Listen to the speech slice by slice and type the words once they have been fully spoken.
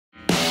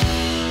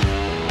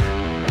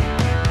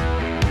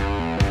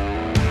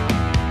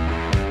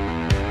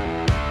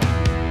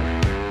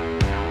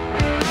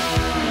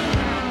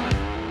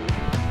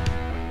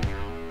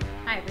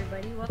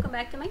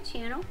back to my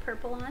channel,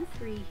 Purple on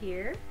 3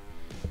 here.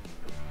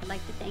 I'd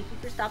like to thank you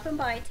for stopping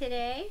by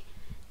today.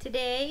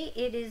 Today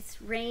it is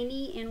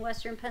rainy in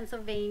western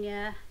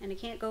Pennsylvania and I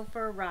can't go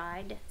for a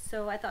ride,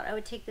 so I thought I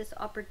would take this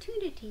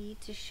opportunity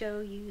to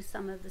show you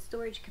some of the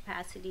storage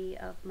capacity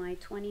of my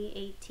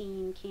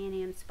 2018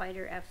 Can-Am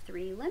Spyder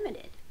F3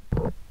 Limited.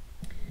 So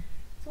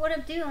what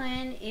I'm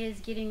doing is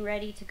getting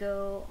ready to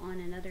go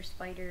on another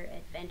Spyder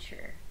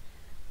adventure.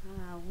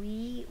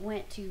 We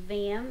went to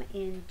VAM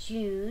in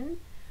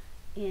June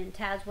in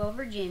Tazewell,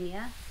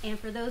 Virginia, and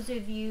for those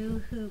of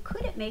you who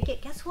couldn't make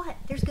it, guess what?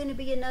 There's going to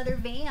be another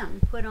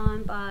VAM put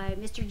on by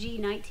Mr. G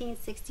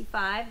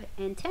 1965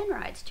 and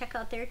TennRides. Check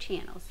out their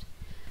channels.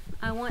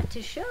 I want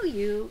to show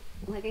you,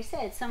 like I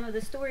said, some of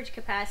the storage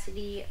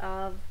capacity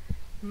of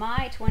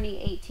my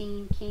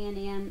 2018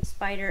 Can-Am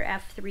Spyder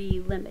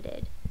F3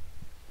 Limited.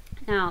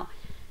 Now,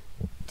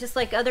 just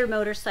like other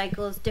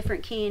motorcycles,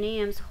 different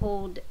Can-Ams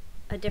hold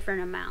a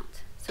different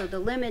amount. So the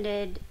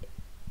Limited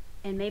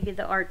and maybe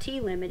the RT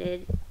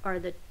Limited are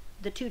the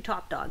two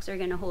top dogs. They're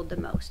going to hold the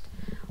most.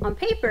 On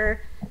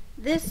paper,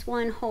 this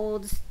one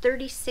holds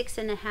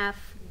 36.5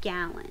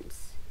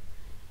 gallons.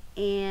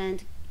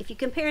 And if you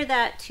compare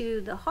that to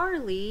the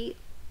Harley,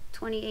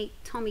 Tommy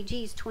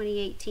G's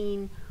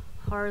 2018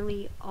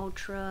 Harley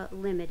Ultra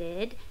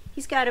Limited,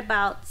 he's got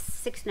about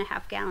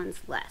 6.5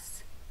 gallons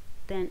less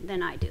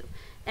than I do.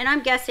 And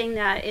I'm guessing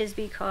that is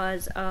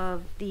because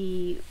of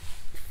the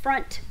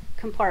front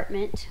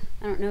compartment.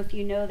 I don't know if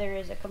you know, there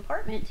is a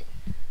compartment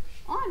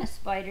on a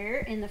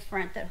Spyder in the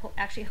front that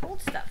actually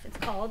holds stuff. It's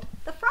called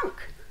the frunk.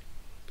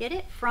 Get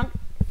it? Front,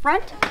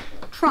 trunk,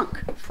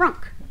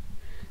 frunk.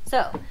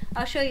 So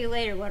I'll show you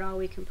later what all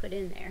we can put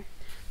in there.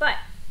 But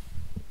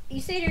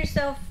you say to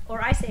yourself,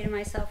 or I say to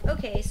myself,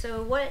 okay,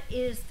 so what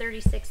is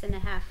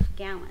 36.5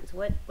 gallons?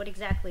 What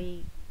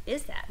exactly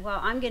is that? Well,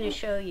 I'm going to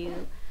show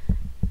you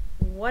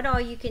what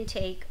all you can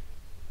take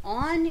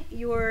on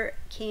your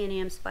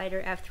Can-Am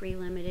Spyder F3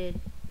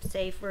 Limited,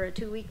 say for a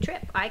 2-week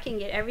trip. I can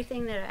get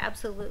everything that I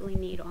absolutely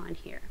need on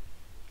here.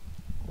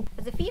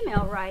 As a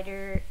female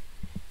rider,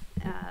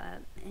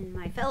 and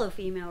my fellow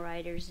female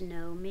riders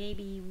know,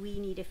 maybe we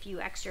need a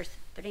few extra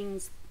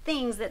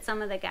things that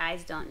some of the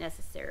guys don't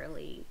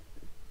necessarily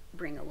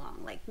bring along,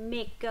 like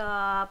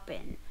makeup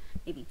and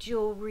maybe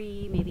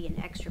jewelry, maybe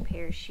an extra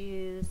pair of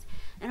shoes.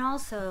 And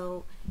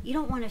also, you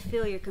don't want to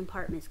fill your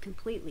compartments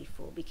completely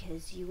full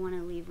because you want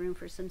to leave room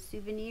for some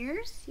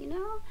souvenirs, you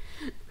know?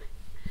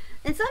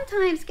 And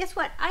sometimes, guess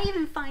what? I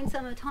even find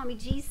some of Tommy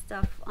G's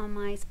stuff on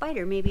my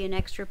Spyder, maybe an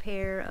extra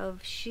pair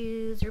of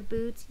shoes or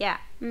boots. Yeah.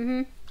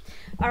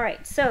 All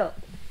right, so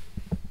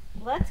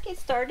let's get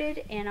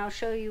started and I'll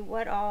show you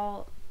what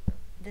all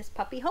this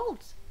puppy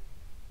holds.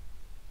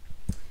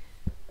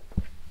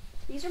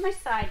 These are my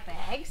side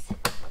bags.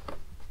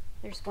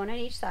 There's one on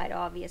each side,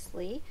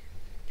 obviously.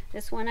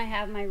 This one I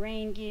have my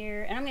rain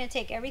gear, and I'm going to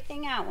take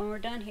everything out when we're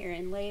done here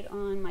and lay it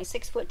on my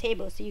 6-foot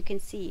table so you can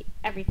see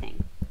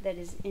everything that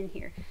is in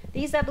here.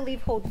 These, I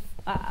believe, hold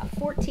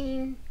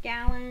 14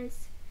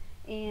 gallons,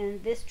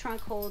 and this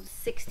trunk holds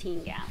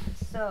 16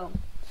 gallons. So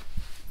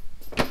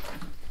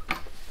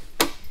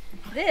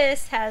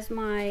this has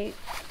my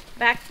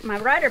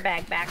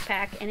Riderbag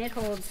backpack, and it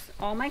holds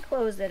all my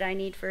clothes that I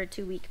need for a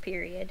 2-week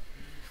period.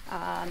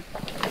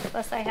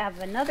 Plus I have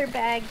another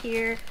bag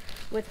here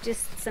with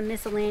just some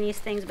miscellaneous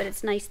things, but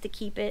it's nice to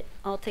keep it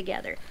all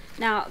together.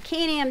 Now,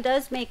 Can-Am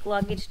does make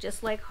luggage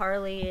just like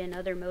Harley and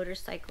other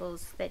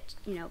motorcycles that,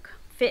 you know,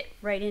 fit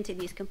right into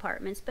these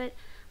compartments, but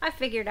I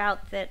figured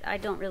out that I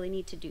don't really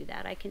need to do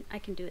that. I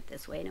can do it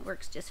this way and it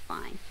works just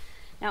fine.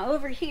 Now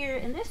over here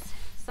in this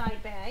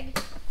side bag,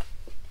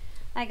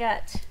 I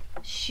got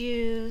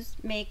shoes,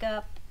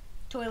 makeup,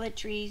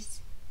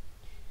 toiletries.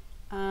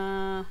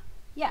 Yeah,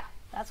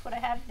 that's what I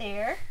have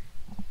there.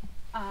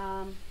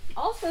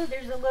 Also,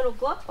 there's a little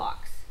glove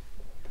box,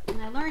 and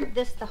I learned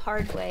this the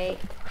hard way.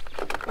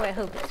 Boy, I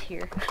hope it's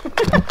here.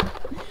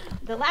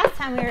 The last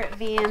time we were at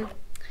VAM,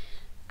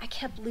 I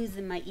kept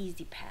losing my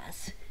Easy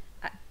Pass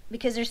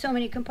because there's so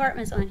many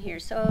compartments on here.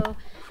 So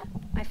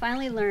I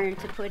finally learned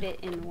to put it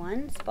in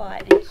one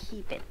spot and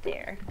keep it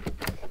there.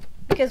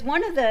 Because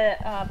one of the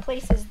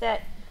places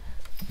that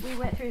we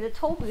went through the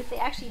toll booth, they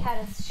actually had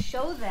us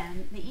show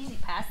them the Easy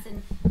Pass,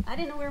 and I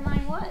didn't know where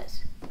mine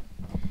was.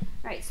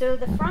 All right, so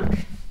the front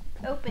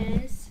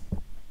opens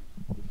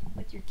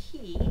with your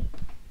key.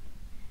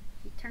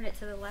 You turn it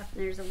to the left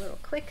and there's a little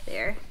click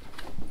there.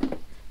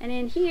 And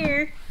in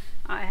here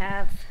I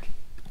have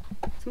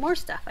some more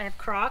stuff. I have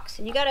Crocs,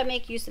 and you got to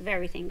make use of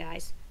everything,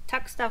 guys.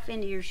 Tuck stuff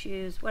into your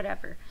shoes,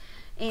 whatever.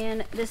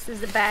 And this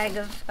is a bag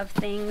of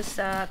things,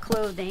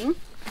 clothing.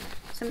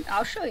 So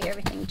I'll show you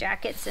everything.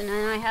 Jackets, and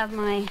then I have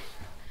my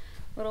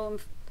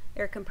little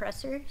air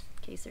compressor in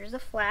case there's a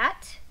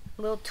flat.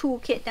 A little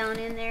toolkit down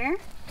in there.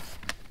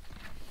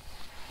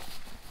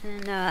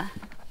 And a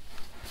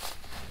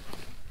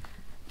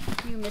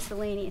few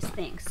miscellaneous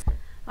things.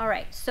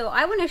 Alright, so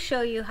I want to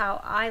show you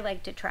how I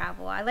like to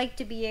travel. I like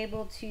to be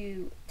able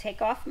to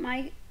take off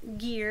my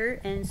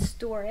gear and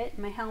store it,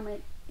 my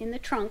helmet, in the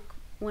trunk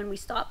when we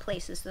stop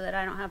places so that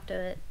I don't have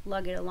to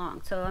lug it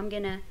along. So I'm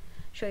gonna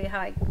show you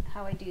how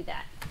I do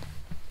that.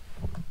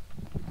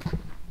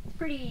 It's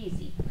pretty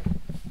easy.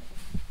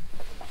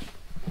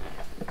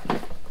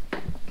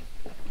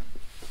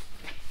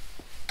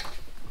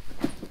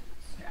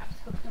 Straps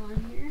hooked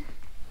on here.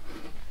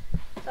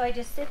 So I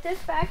just sit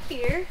this back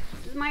here.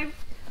 This is my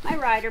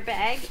rider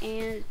bag,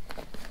 and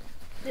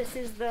this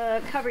is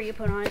the cover you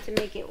put on it to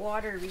make it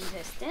water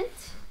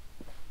resistant.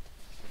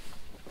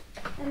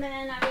 And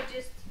then I would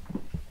just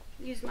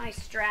use my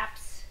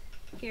straps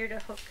here to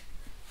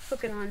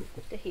hook it on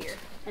to here,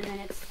 and then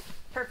it's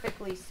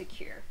perfectly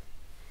secure.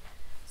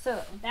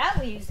 So that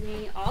leaves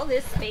me all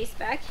this space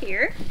back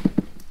here,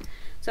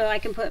 so I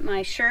can put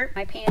my shirt,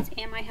 my pants,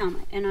 and my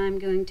helmet. And I'm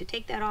going to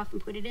take that off and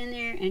put it in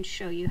there and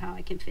show you how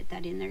I can fit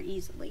that in there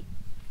easily.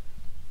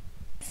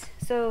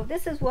 So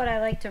this is what I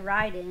like to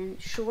ride in: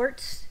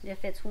 shorts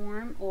if it's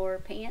warm, or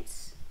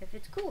pants if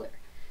it's cooler.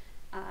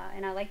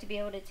 And I like to be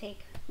able to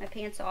take my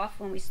pants off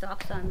when we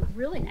stop, so I'm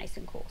really nice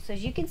and cool. So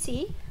as you can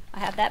see, I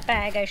have that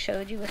bag I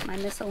showed you with my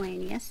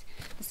miscellaneous.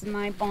 This is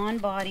my Bohn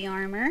body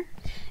armor.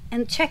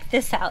 And check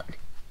this out.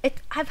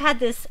 I've had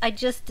this, I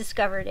just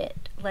discovered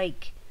it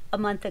like a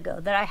month ago,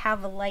 that I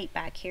have a light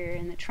back here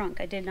in the trunk.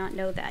 I did not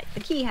know that. The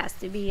key has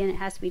to be in, it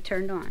has to be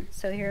turned on.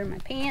 So here are my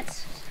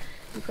pants.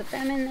 And put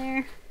them in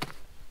there.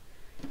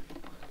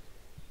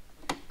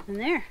 And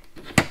there.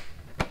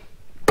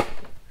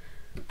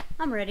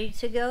 I'm ready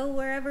to go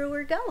wherever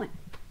we're going.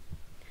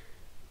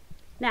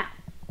 Now,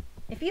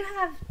 if you're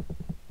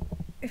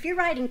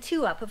riding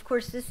 2-up, of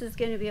course this is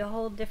going to be a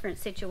whole different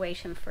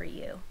situation for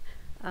you,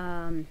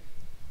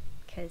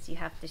 because you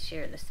have to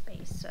share the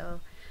space. So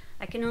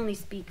I can only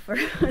speak for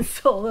a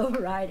solo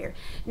rider.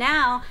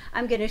 Now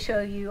I'm going to show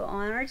you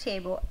on our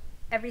table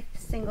every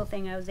single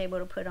thing I was able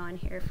to put on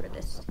here for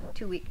this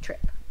 2-week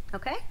trip.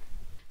 Okay?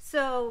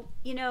 So,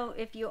 you know,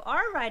 if you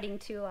are riding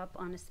 2-up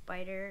on a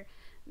Spyder,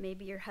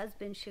 maybe your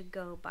husband should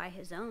go buy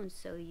his own,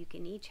 so you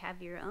can each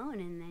have your own,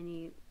 and then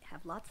you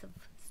have lots of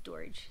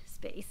storage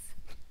space.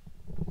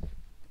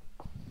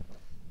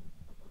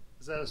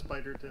 Is that a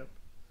Spyder tip?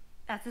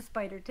 That's a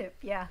Spyder tip,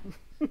 yeah.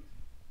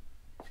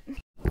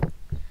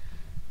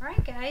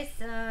 Alright guys,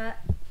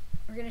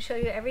 we're going to show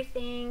you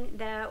everything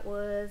that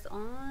was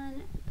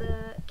on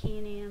the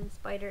Can-Am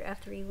Spyder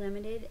F3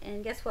 Limited,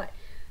 and guess what?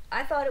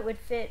 I thought it would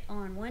fit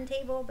on one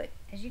table, but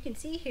as you can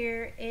see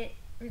here, it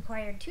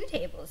required 2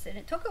 tables, and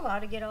it took a while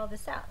to get all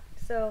this out.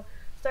 So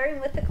starting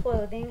with the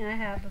clothing, I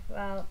have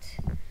about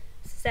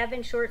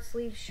 7 short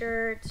sleeve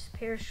shirts,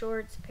 pair of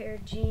shorts, pair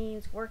of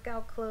jeans,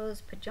 workout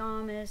clothes,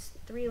 pajamas,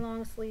 3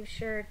 long sleeve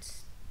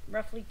shirts,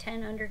 roughly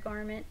 10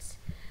 undergarments.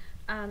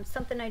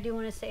 Something I do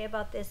want to say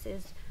about this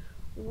is,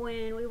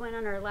 when we went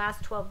on our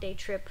last 12-day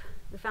trip,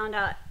 we found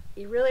out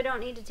you really don't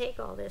need to take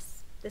all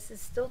this. This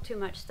is still too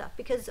much stuff,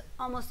 because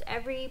almost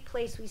every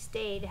place we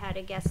stayed had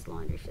a guest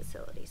laundry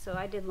facility. So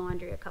I did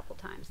laundry a couple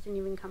times. Didn't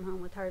even come home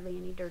with hardly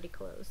any dirty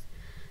clothes.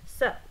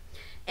 So,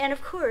 and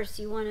of course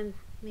you want to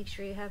make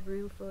sure you have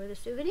room for the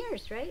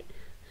souvenirs, right?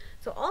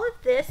 So all of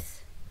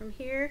this from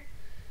here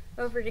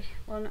over to,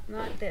 well,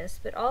 not this,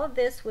 but all of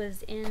this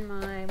was in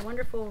my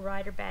wonderful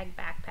Riderbag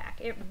backpack.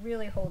 It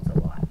really holds a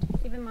lot.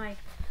 Even my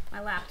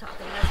laptop,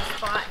 it has a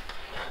spot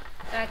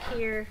back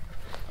here.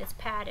 It's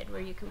padded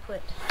where you can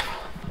put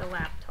the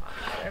laptop.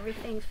 So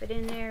everything fit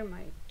in there.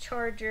 My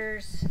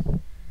chargers,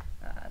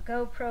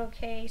 GoPro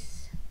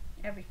case,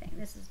 everything.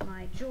 This is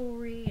my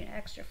jewelry, an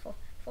extra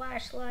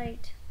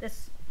flashlight.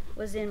 This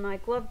was in my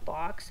glove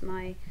box.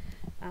 My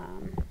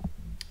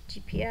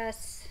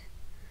GPS,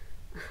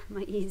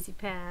 my Easy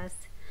Pass,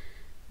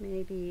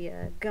 maybe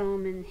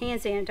gum and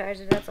hand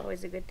sanitizer. That's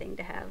always a good thing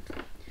to have.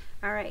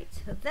 All right,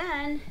 so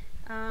then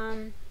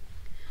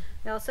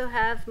I also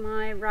have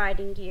my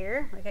riding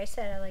gear. Like I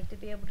said, I like to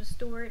be able to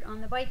store it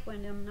on the bike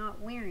when I'm not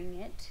wearing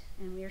it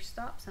and we're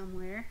stopped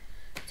somewhere.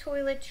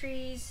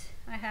 Toiletries.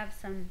 I have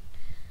some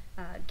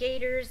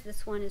gaiters.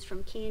 This one is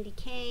from Candy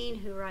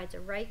Cane, who rides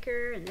a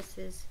Riker, and this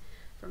is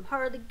from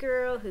Harley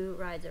Gurl, who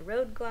rides a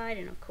Road Glide.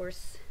 And of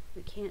course,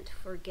 we can't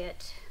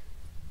forget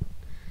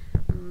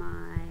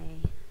my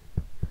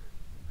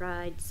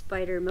Ride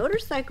Spyder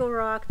motorcycle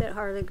rock that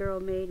Harley Gurl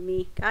made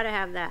me. Gotta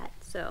have that.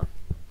 So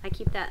I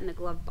keep that in the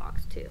glove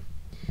box too.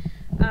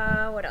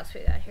 What else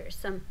we got here?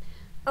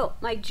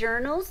 My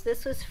journals.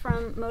 This was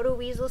from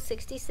Motoweasel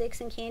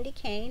 66 and Candy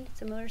Cane.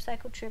 It's a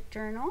motorcycle trip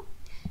journal.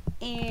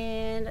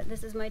 And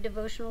this is my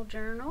devotional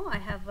journal. I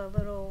have a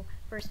little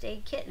first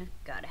aid kit, and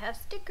I've got to have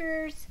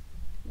stickers,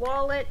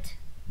 wallet,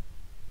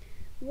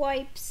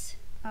 wipes,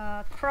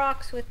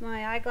 Crocs with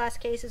my eyeglass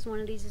cases. One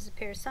of these is a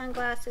pair of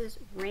sunglasses,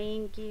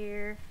 rain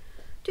gear,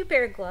 2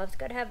 pair of gloves.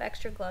 Got to have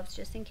extra gloves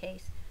just in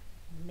case.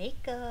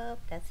 Makeup,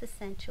 that's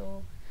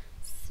essential.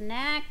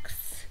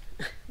 Snacks,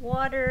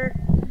 water,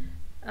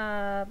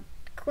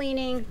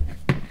 cleaning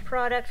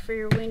product for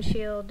your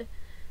windshield,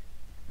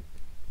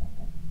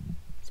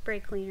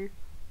 spray cleaner.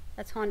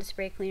 That's Honda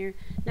spray cleaner.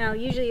 Now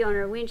usually on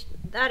our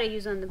that I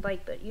use on the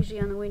bike, but usually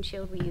on the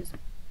windshield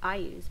I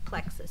use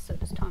Plexus, so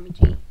does Tommy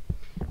G.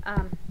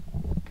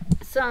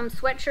 Some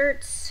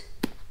sweatshirts,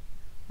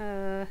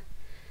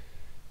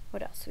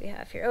 What else do we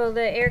have here? Oh,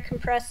 the air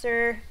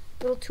compressor,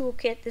 little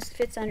toolkit. This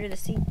fits under the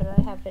seat, but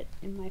I have it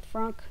in my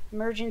front.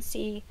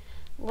 Emergency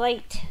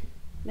light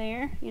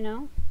there, you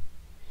know,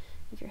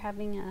 if you're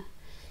having a,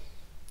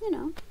 you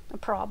know, a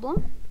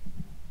problem.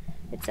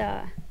 It's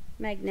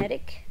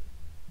magnetic.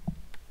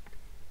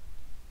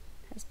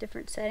 Has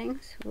different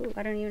settings. Ooh,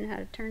 I don't even know how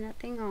to turn that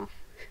thing off.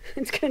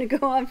 It's gonna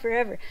go on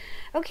forever.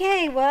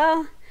 Okay,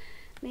 well,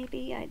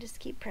 maybe I just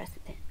keep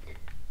pressing it.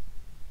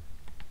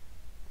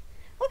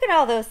 Look at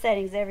all those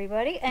settings,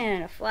 everybody.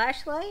 And a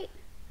flashlight.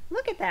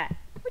 Look at that.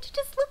 Would you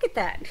just look at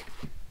that?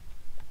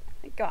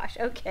 My gosh.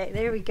 Okay,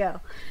 there we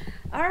go.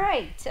 All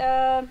right.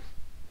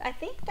 I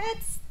think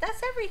that's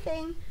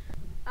everything.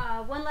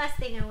 One last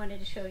thing I wanted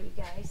to show you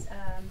guys.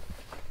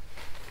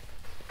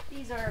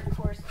 These are, of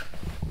course,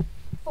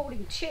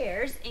 folding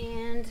chairs,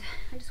 and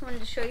I just wanted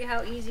to show you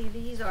how easy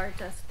these are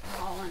to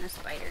haul on a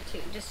Spyder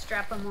too. Just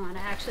strap them on.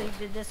 I actually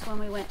did this when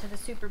we went to the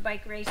super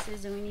bike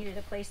races and we needed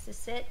a place to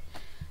sit.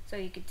 So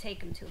you could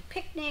take them to a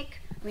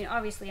picnic. I mean,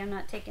 obviously I'm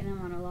not taking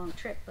them on a long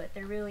trip, but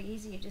they're really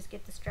easy. You just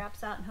get the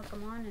straps out and hook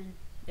them on, and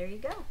there you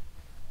go.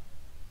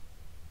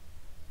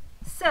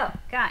 So,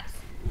 guys,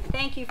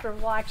 thank you for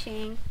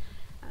watching.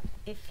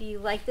 If you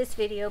like this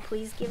video,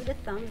 please give it a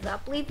thumbs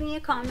up. Leave me a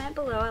comment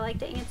below. I like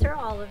to answer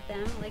all of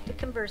them. I like to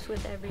converse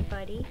with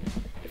everybody.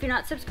 If you're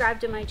not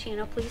subscribed to my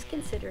channel, please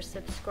consider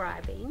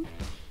subscribing.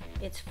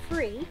 It's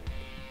free.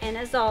 And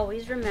as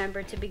always,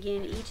 remember to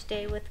begin each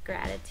day with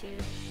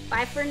gratitude.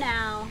 Bye for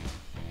now.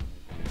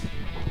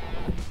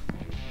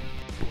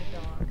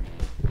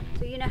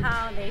 So you know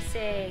how they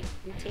say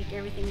you take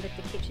everything but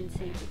the kitchen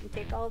sink. You can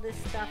take all this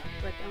stuff,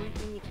 but the only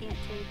thing you can't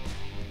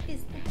take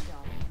is the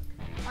dog.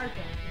 Our dog.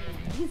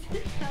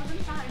 Tell them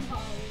hi,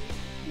 Molly.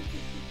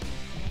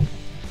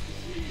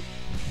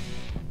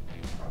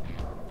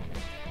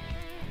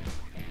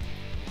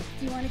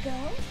 Do you want to go?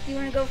 Do you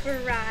want to go for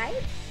a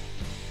ride?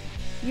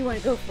 You want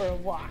to go for a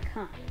walk,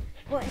 huh?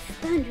 Well, it's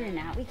thundering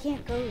out. We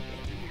can't go right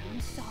now.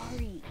 I'm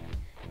sorry.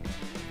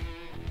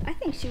 I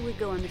think she would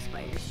go on the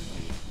Spyder.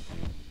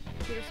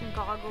 Get her some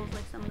goggles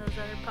like some of those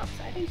other pups.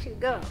 I think she would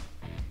go.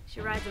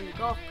 She rides on the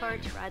golf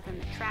cart. She rides on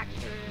the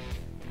tractor.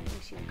 I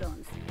think she would go on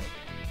the Spyder.